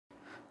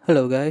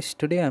Hello guys,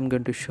 today I'm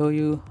going to show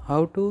you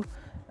how to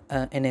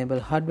enable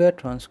hardware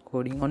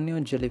transcoding on your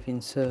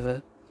JellyFin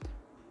server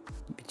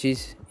which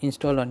is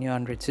installed on your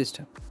Unraid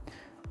system.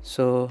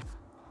 So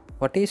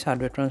what is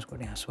hardware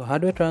transcoding? So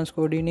hardware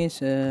transcoding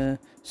is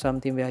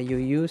something where you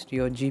use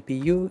your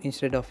GPU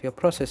instead of your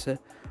processor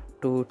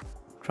to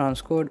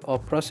transcode or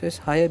process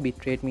higher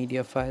bitrate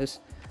media files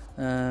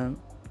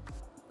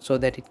so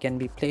that it can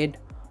be played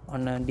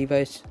on a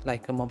device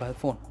like a mobile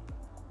phone.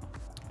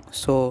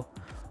 So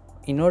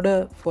in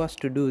order for us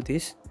to do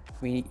this,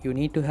 you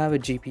need to have a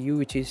GPU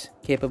which is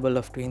capable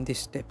of doing these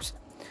steps.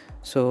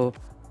 So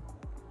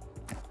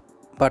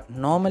but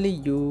normally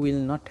you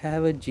will not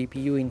have a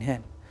GPU in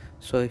hand.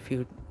 So if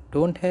you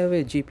don't have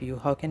a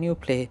GPU, how can you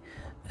play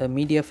a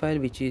media file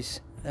which is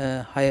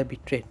a higher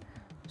bitrate?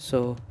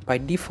 So by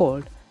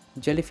default,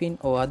 JellyFin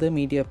or other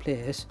media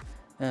players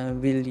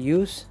will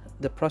use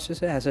the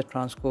processor as a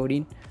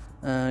transcoding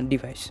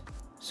device,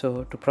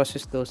 so to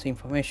process those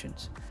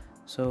informations.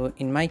 So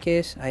in my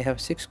case I have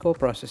 6-core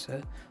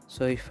processor.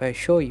 So if I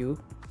show you,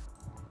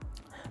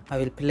 I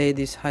will play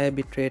this higher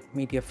bitrate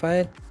media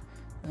file.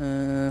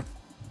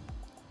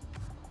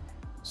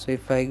 So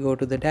if I go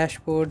to the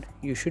dashboard,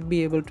 you should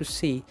be able to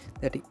see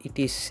that it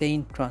is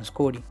saying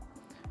transcoding.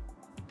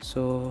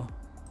 So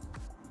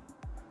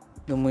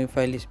the movie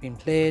file is being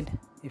played.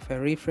 If I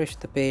refresh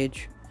the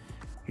page,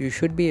 you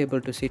should be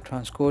able to see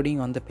transcoding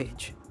on the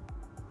page.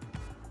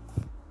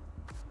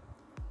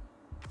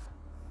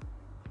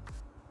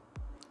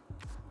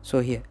 So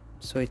here,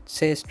 so it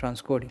says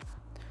transcoding.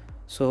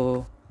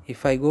 So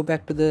if I go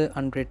back to the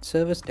Unraid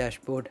service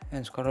dashboard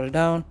and scroll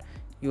down,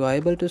 you are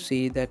able to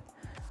see that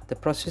the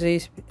processor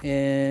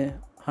is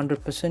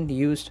 100%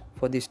 used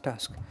for this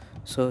task.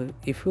 So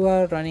if you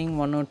are running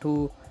one or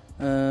two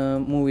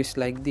movies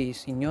like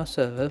this in your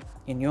server,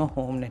 in your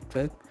home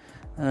network,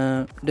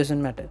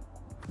 doesn't matter,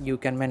 you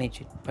can manage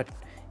it. But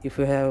if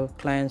you have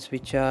clients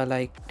which are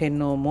like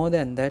 10 or more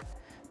than that,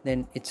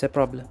 then it's a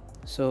problem.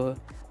 So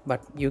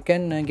but you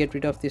can get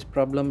rid of this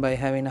problem by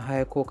having a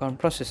higher core count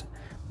processor.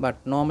 But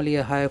normally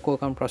a higher core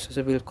count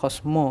processor will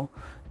cost more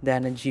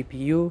than a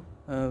GPU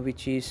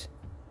which is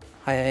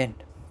higher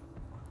end.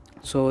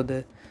 So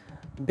the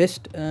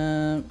best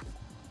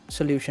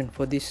solution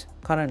for this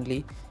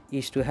currently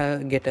is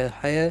to get a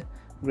higher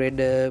grade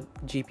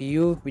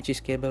GPU which is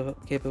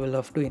capable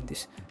of doing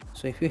this.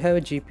 So if you have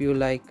a GPU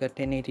like a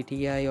 1080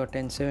 Ti or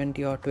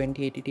 1070 or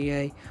 2080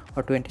 Ti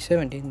or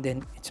 2070,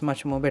 then it's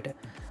much more better.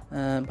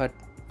 But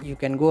you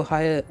can go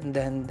higher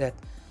than that,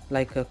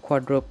 like a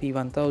Quadro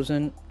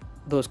P1000,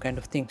 those kind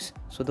of things.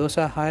 So those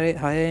are higher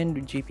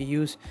end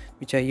GPUs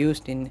which are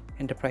used in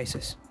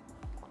enterprises.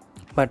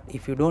 But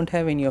if you don't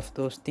have any of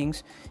those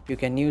things, you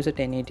can use a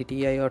 1080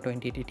 Ti or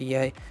 2080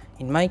 Ti.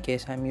 In my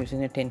case, I'm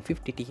using a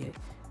 1050 Ti,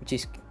 which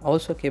is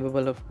also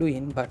capable of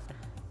doing, but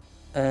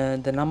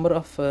the number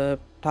of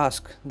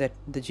tasks that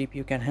the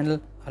GPU can handle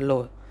are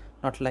lower,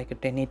 not like a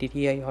 1080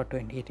 Ti or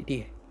 2080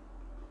 Ti.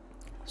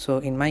 So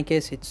in my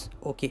case, it's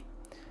okay.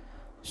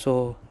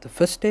 So the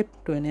first step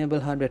to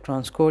enable hardware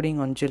transcoding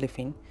on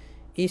JellyFin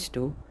is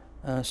to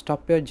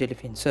stop your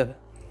JellyFin server.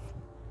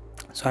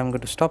 So I'm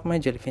going to stop my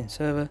JellyFin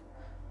server,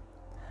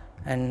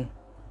 and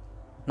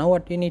now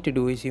what you need to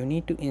do is you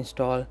need to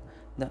install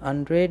the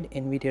Unraid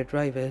NVIDIA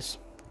drivers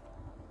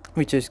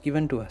which is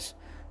given to us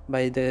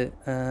by the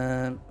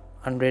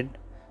Unraid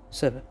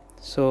server.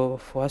 So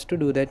for us to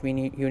do that, you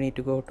need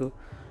to go to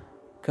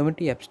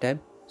community apps tab.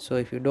 So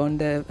if you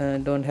don't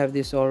have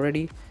this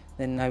already,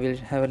 then I will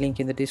have a link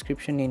in the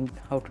description in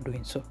how to do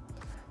it. So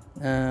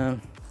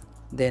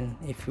then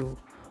if you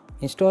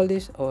install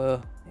this,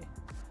 or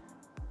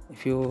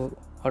if you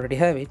already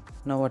have it,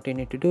 now what you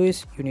need to do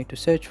is you need to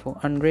search for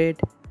Unraid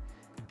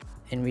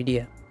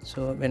NVIDIA.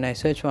 So when I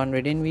search for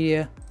Unraid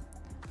NVIDIA,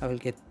 I will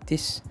get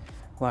this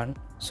one.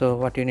 So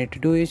what you need to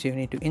do is you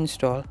need to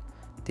install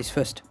this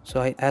first.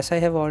 So as I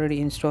have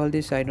already installed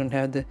this, I don't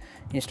have the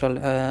install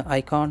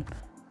icon.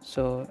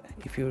 So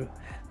if you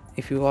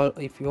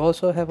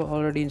also have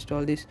already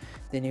installed this,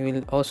 then you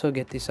will also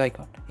get this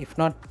icon. If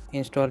not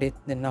install it,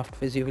 then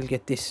afterwards you will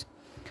get this.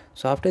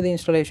 So after the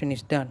installation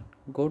is done,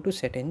 go to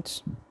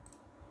settings.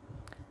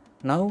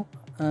 Now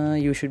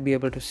you should be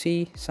able to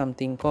see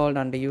something called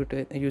under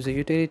user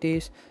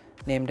utilities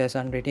named as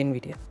Unraid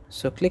NVIDIA.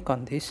 So click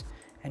on this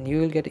and you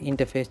will get an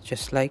interface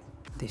just like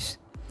this.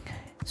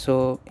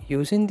 So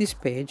using this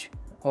page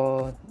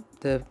or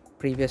the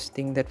previous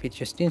thing that we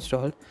just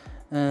installed,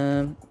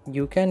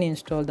 you can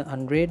install the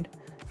Unraid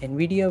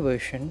NVIDIA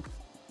version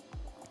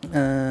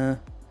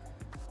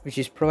which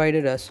is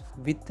provided us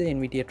with the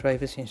NVIDIA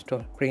drivers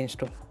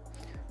pre-installed.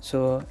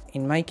 So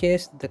in my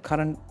case, the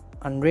current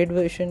Unraid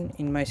version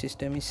in my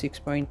system is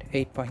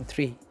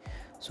 6.8.3.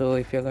 so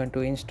if you're going to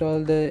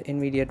install the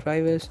NVIDIA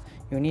drivers,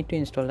 you need to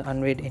install the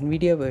Unraid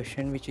NVIDIA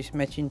version which is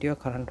matching to your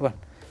current one.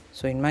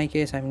 So in my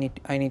case, I need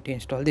to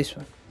install this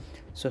one.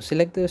 So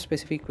select the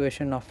specific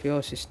version of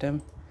your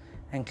system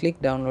and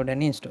click download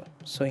and install.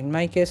 So in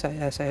my case,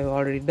 as I have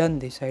already done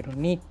this, I don't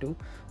need to.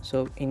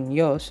 So in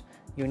yours,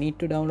 you need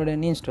to download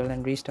and install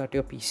and restart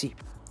your PC.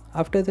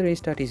 After the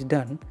restart is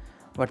done,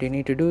 what you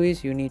need to do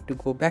is you need to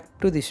go back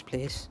to this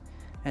place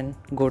and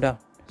go down.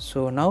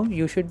 So now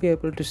you should be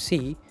able to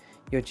see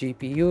your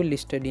GPU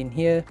listed in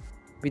here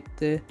with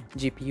the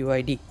GPU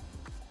ID.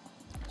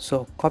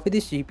 So copy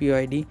this GPU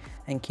ID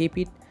and keep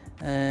it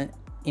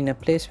in a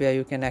place where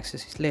you can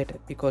access it later,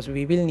 because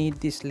we will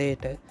need this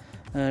later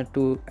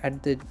to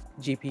add the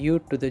GPU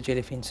to the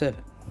JellyFin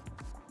server.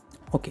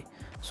 Okay,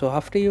 so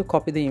after you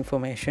copy the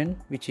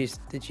information, which is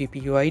the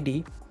GPU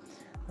ID,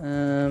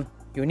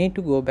 you need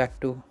to go back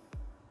to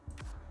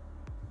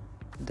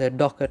the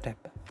Docker tab.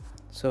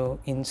 So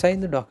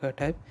inside the Docker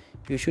tab,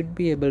 you should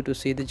be able to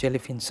see the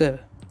JellyFin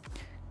server.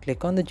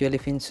 Click on the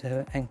JellyFin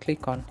server and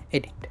click on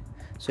edit.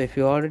 So if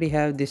you already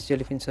have this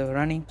JellyFin server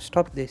running,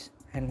 stop this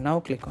and now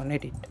click on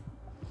edit.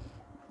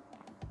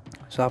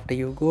 So after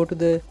you go to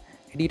the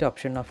edit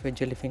option of your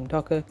JellyFin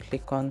Docker,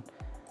 click on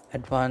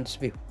advanced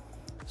view.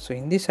 So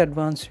in this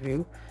advanced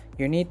view,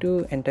 you need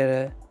to enter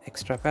an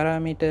extra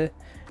parameter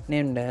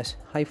named as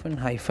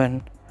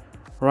 --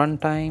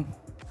 runtime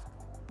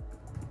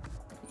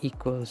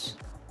equals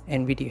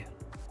NVIDIA.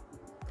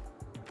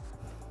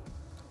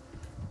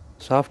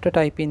 So after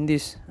typing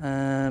this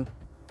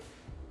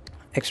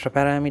extra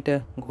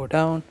parameter, go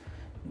down,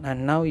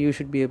 and now you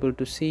should be able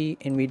to see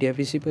NVIDIA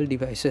visible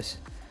devices.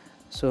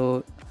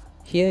 So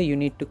here you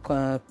need to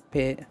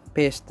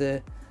paste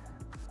the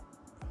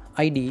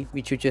ID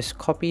which you just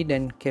copied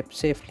and kept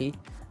safely,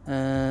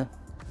 and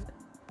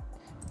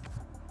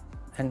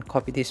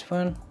copy this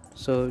one.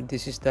 So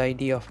this is the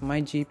ID of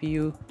my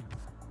GPU,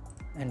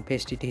 and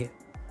paste it here.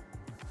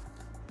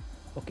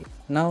 Okay,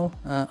 now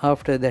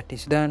after that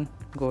is done,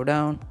 go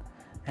down,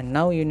 and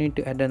now you need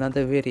to add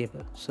another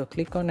variable. So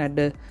click on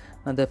add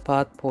another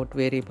path port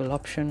variable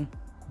option,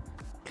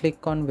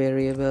 click on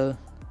variable,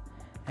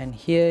 and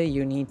here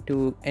you need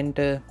to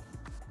enter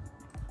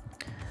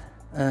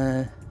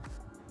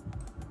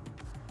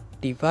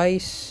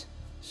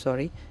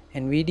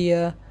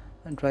NVIDIA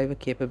driver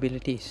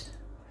capabilities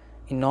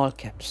in all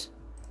caps.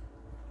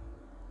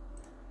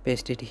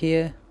 Paste it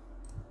here,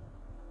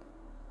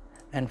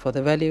 and for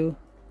the value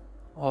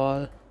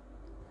all,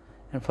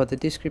 and for the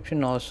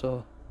description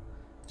also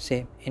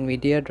same,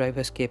 NVIDIA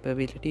drivers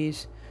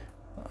capabilities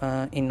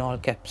in all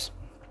caps,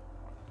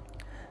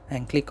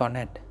 and click on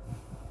add.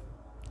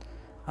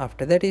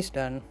 After that is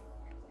done,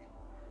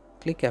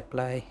 click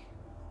apply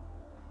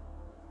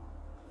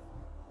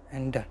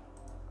and done.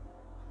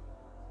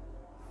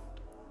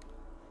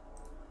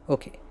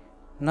 Okay,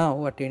 now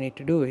what you need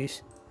to do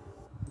is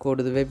go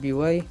to the web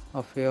UI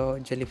of your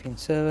JellyFin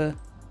server.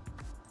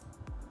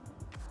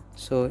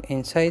 So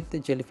inside the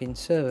JellyFin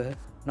server,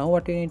 now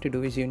what you need to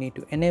do is you need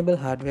to enable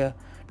hardware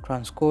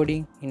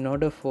transcoding in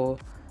order for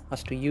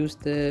us to use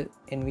the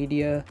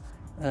NVIDIA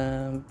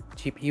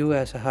GPU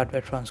as a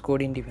hardware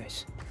transcoding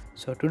device.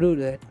 So to do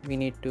that, we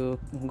need to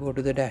go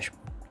to the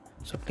dashboard.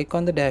 So click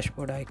on the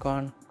dashboard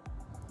icon,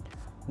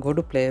 go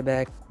to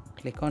playback,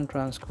 click on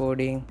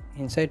transcoding.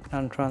 Inside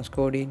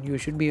transcoding, you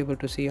should be able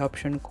to see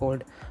option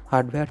called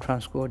hardware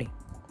transcoding.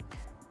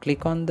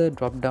 Click on the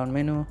drop down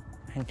menu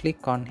and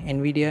click on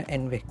NVIDIA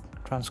NVENC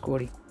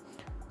transcoding.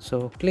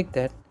 So click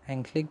that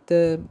and click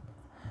the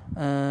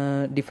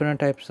different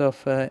types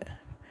of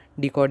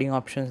decoding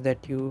options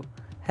that you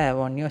have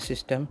on your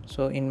system.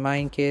 So in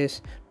my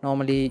case,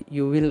 normally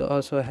you will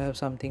also have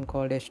something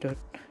called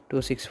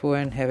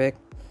H.264 and HEVEC.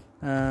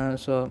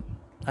 So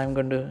I'm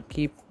going to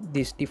keep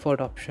these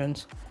default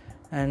options,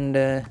 and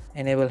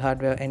enable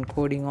hardware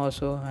encoding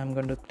also, I'm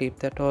going to keep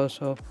that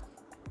also,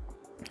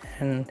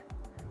 and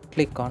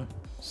click on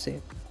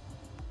save.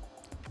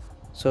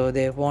 So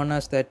they warn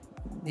us that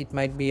it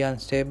might be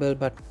unstable,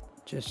 but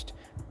just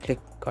click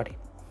got it.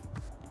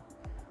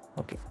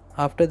 Okay,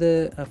 after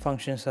the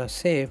functions are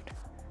saved,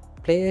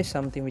 play is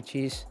something which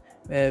is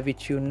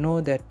which you know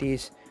that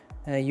is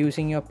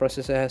using your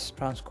processor as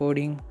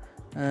transcoding,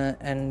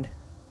 and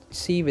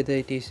see whether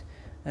it is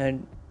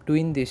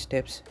doing these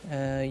steps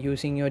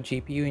using your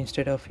GPU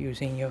instead of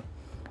using your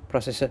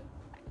processor.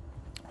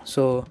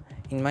 So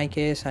in my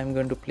case, I'm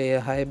going to play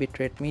a high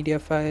bitrate media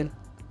file.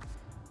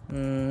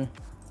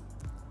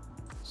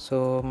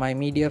 So my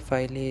media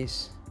file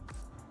is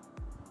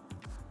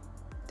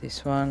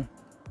this one,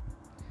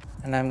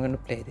 and I'm going to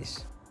play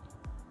this.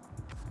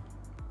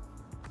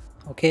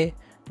 Okay,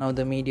 now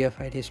the media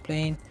file is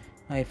playing.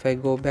 Now if I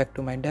go back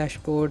to my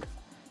dashboard,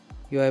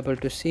 you are able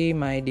to see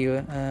my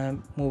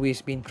movie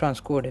is being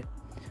transcoded.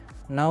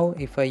 Now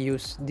if I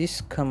use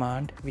this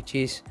command, which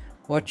is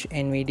watch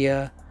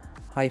nvidia-smi,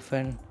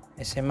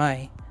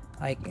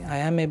 I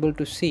am able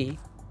to see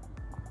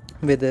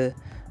whether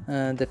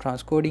the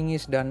transcoding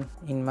is done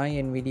in my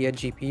NVIDIA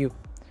GPU.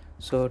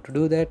 So to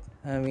do that,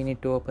 we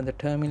need to open the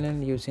terminal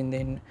using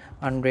the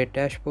Unraid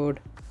dashboard.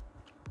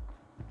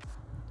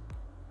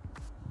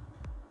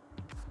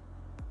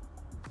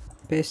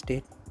 Paste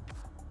it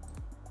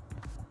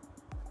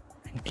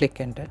and click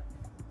enter.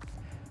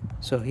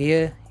 So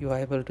here you are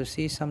able to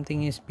see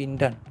something is been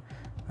done.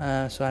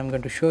 So I'm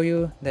going to show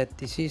you that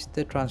this is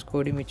the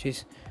transcoding which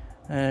is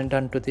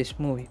done to this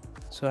movie.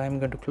 So I'm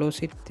going to close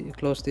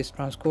this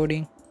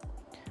transcoding,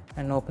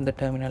 and open the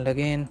terminal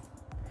again.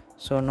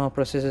 So no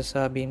processes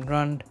are being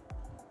run,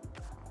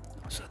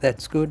 so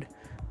that's good.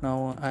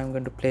 Now I'm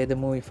going to play the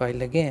movie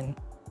file again,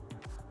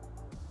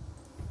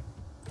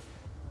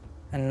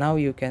 and now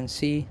you can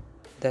see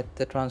that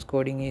the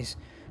transcoding is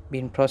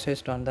being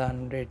processed on the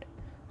Unraid,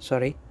 so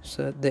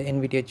the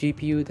NVIDIA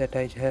GPU that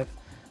I have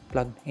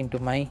plugged into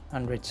my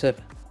Unraid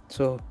server.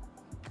 So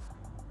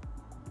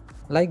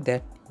like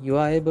that, you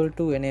are able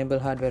to enable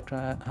hardware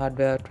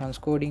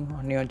transcoding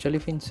on your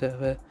JellyFin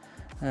server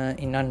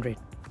in Unraid.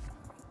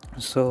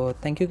 So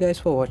thank you guys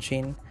for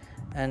watching,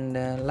 and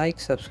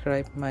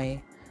subscribe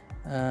my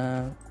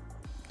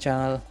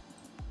channel,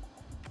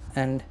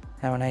 and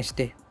have a nice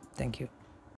day. Thank you.